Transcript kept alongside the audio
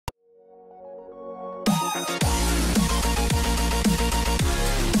Hey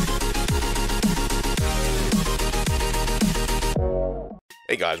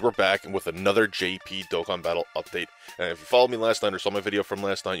guys, we're back with another JP Dokkan Battle update. And if you followed me last night or saw my video from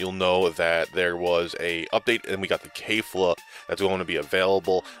last night, you'll know that there was a update and we got the K-Fla that's going to be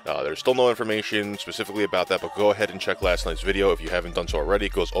available. There's still no information specifically about that, but go ahead and check last night's video if you haven't done so already.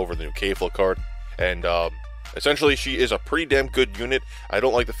 It goes over the new K-Fla card. And essentially, she is a pretty damn good unit. I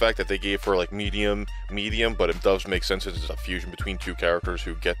don't like the fact that they gave her like medium, but it does make sense since it's a fusion between two characters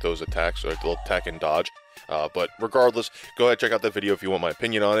who get those attacks, or they'll attack and dodge. But regardless, go ahead and check out that video if you want my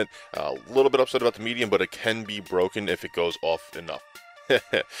opinion on it. A little bit upset about the medium, but it can be broken if it goes off enough.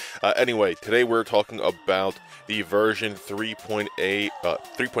 Anyway, today we're talking about the version 3.8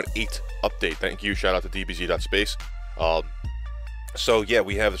 update. Thank you, shout out to DBZ So yeah,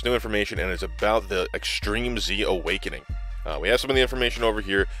 we have this new information, and it's about the Extreme Z Awakening. We have some of the information over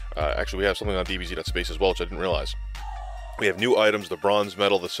here. Actually, we have something on DBZ as well, which I didn't realize. We have new items: the bronze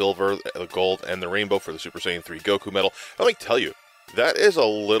medal, the silver, the gold, and the rainbow for the Super Saiyan 3 Goku medal. Let me tell you, that is a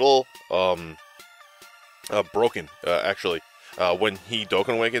little broken, actually. When he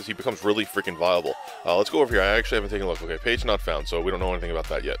Dokkan Awakens, he becomes really freaking viable. Let's go over here. I actually haven't taken a look. Okay, page not found, so we don't know anything about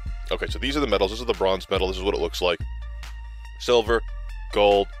that yet. Okay, so these are the medals. This is the bronze medal. This is what it looks like. Silver,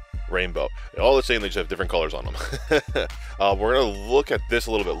 gold, rainbow. All the same, they just have different colors on them. We're going to look at this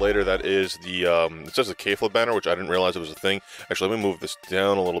a little bit later. That is the, it says the K-Fla banner, which I didn't realize it was a thing. Actually, let me move this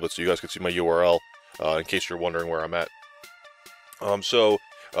down a little bit so you guys can see my URL, in case you're wondering where I'm at.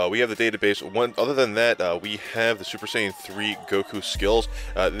 We have the database. Other than that, we have the Super Saiyan 3 Goku skills.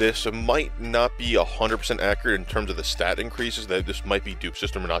 This might not be 100% accurate in terms of the stat increases. That this might be dupe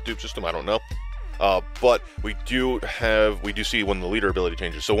system or not dupe system, I don't know. But we do see when the leader ability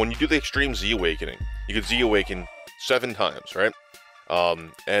changes. So when you do the Extreme Z Awakening, you can Z Awaken 7 times, right?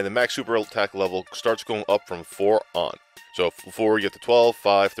 And the max super attack level starts going up from 4 on. So 4, you get to 12,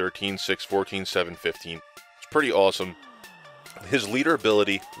 5, 13, 6, 14, 7, 15. It's pretty awesome. His leader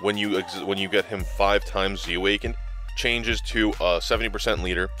ability, when you get him 5 times Z Awakened, changes to a 70%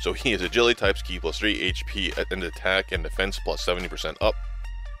 leader. So he is agility types, ki plus 3, HP, and attack and defense plus 70% up.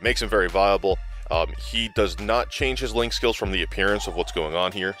 Makes him very viable. He does not change his link skills from the appearance of what's going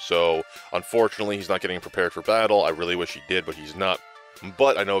on here, so unfortunately he's not getting prepared for battle. I really wish he did, but he's not.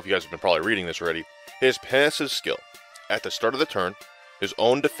 But I know if you guys have been probably reading this already, his passive skill, at the start of the turn, his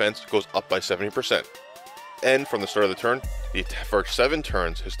own defense goes up by 70%. And from the start of the turn, for 7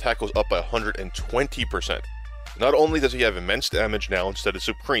 turns, his attack goes up by 120%. Not only does he have immense damage now instead of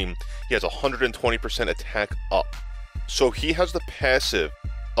supreme, he has 120% attack up. So he has the passive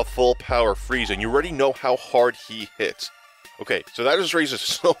a full power freeze, and you already know how hard he hits. Okay, so that just raises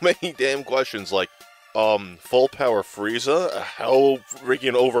so many damn questions, like, full power Frieza? How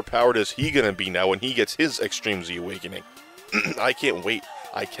freaking overpowered is he gonna be now when he gets his Extreme Z Awakening? I can't wait.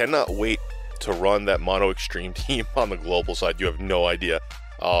 I cannot wait to run that Mono Extreme team on the global side. You have no idea.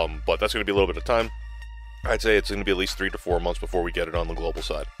 But that's gonna be a little bit of time. I'd say it's gonna be at least 3 to 4 months before we get it on the global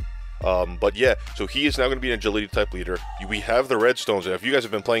side. But yeah, so he is now going to be an agility type leader. We have the redstones. If you guys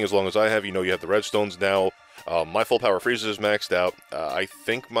have been playing as long as I have, you know you have the redstones now. My full power freeze is maxed out. I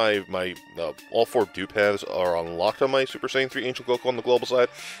think my all 4 dupe paths are unlocked on my Super Saiyan 3 Ancient Goku on the global side.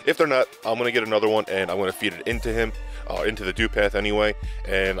 If they're not, I'm going to get another one, and I'm going to feed it into him, into the dupe path anyway.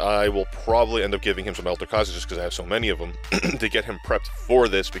 And I will probably end up giving him some Elder Kazas just because I have so many of them to get him prepped for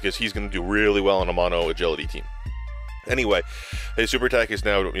this, because he's going to do really well on a mono agility team. Anyway, his super attack is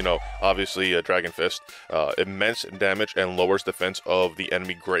now, you know, obviously a Dragon Fist, immense damage and lowers defense of the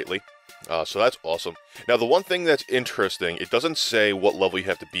enemy greatly. So that's awesome. Now, the one thing that's interesting, it doesn't say what level you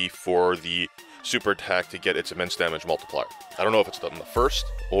have to be for the super attack to get its immense damage multiplier. I don't know if it's done the first,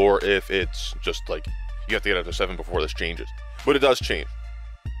 or if it's just like, you have to get up to 7 before this changes. But it does change.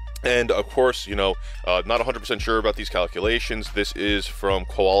 And of course, you know, not 100% sure about these calculations. This is from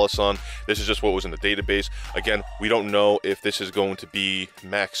Koala-san. This is just what was in the database. Again, we don't know if this is going to be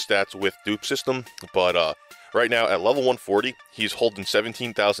max stats with dupe system, but right now at level 140, he's holding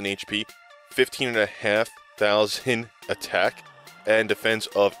 17,000 HP, 15,500 attack, and defense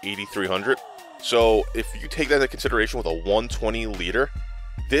of 8,300. So if you take that into consideration with a 120 leader,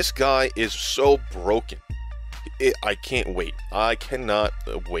 this guy is so broken. I can't wait. I cannot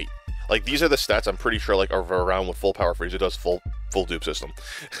wait. Like, these are the stats I'm pretty sure like are around with full power freeze. It does full dupe system.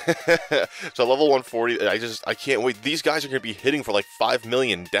 So level 140, I can't wait. These guys are going to be hitting for like 5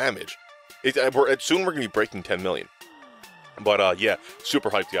 million damage. Soon we're going to be breaking 10 million. But yeah, super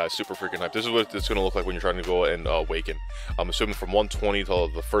hyped, guys. Super freaking hyped. This is what it's gonna look like when you're trying to go and awaken. I'm assuming from 120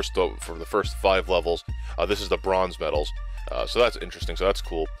 to for the first 5 levels. This is the bronze medals. So that's interesting. So that's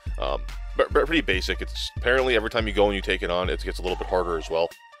cool. But pretty basic. It's apparently every time you go and you take it on, it gets a little bit harder as well.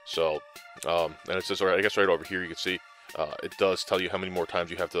 So and it says, I guess right over here you can see it does tell you how many more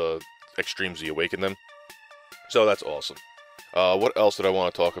times you have to extreme Z awaken them. So that's awesome. What else did I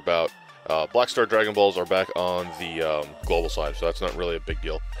want to talk about? Black Star Dragon Balls are back on the global side, so that's not really a big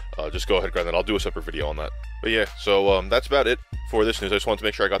deal. Just go ahead and grab that. I'll do a separate video on that. But yeah, so that's about it for this news. I just wanted to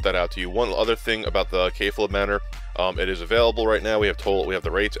make sure I got that out to you. One other thing about the K-Flip banner, it is available right now. We have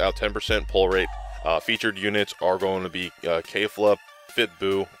the rates out 10% pull rate. Featured units are going to be K-Flip, Fit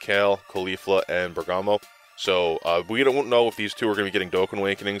Boo, Kale, Caulifla, and Bergamo. So we don't know if these two are going to be getting Dokkan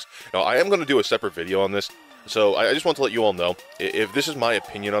Awakenings. Now, I am going to do a separate video on this. So I just want to let you all know, if this is my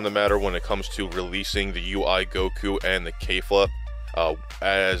opinion on the matter when it comes to releasing the UI Goku and the K-Flip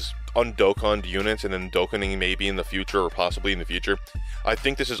as undokkaned units and then dokkaning maybe in the future or possibly in the future, I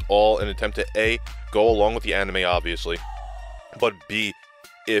think this is all an attempt to A, go along with the anime obviously, but B,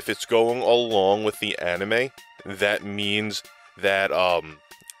 if it's going along with the anime, that means that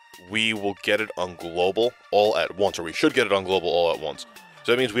we will get it on global all at once, or we should get it on global all at once.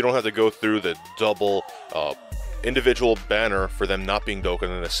 So that means we don't have to go through the double individual banner for them not being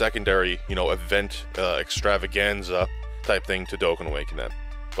Dokkan and a secondary, event extravaganza type thing to Dokkan Awaken them.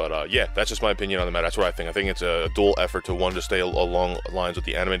 But yeah, that's just my opinion on the matter. That's what I think. I think it's a dual effort to, one, to stay along lines with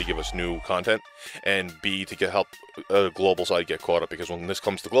the anime to give us new content, and B, to help global side get caught up, because when this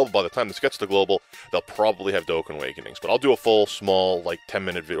comes to global, by the time this gets to global, they'll probably have Dokkan Awakenings. But I'll do a full, small, like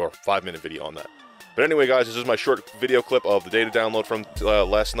 10-minute video or 5-minute video on that. But anyway, guys, this is my short video clip of the data download from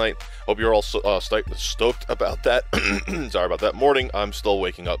last night. Hope you're all stoked about that. Sorry about that. Morning, I'm still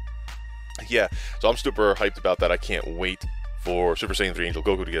waking up. Yeah, so I'm super hyped about that. I can't wait for Super Saiyan 3 Angel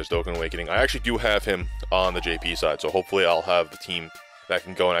Goku to get his Dokkan Awakening. I actually do have him on the JP side, so hopefully I'll have the team that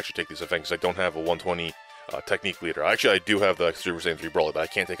can go and actually take this event, because I don't have a 120 technique leader. Actually, I do have the Super Saiyan 3 Brawler, but I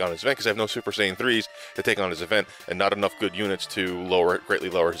can't take on his event because I have no Super Saiyan 3s to take on his event, and not enough good units to greatly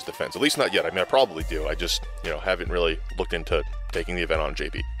lower his defense. At least not yet. I mean, I probably do. I just, haven't really looked into taking the event on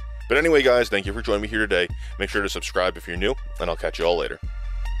JP. But anyway, guys, thank you for joining me here today. Make sure to subscribe if you're new, and I'll catch you all later.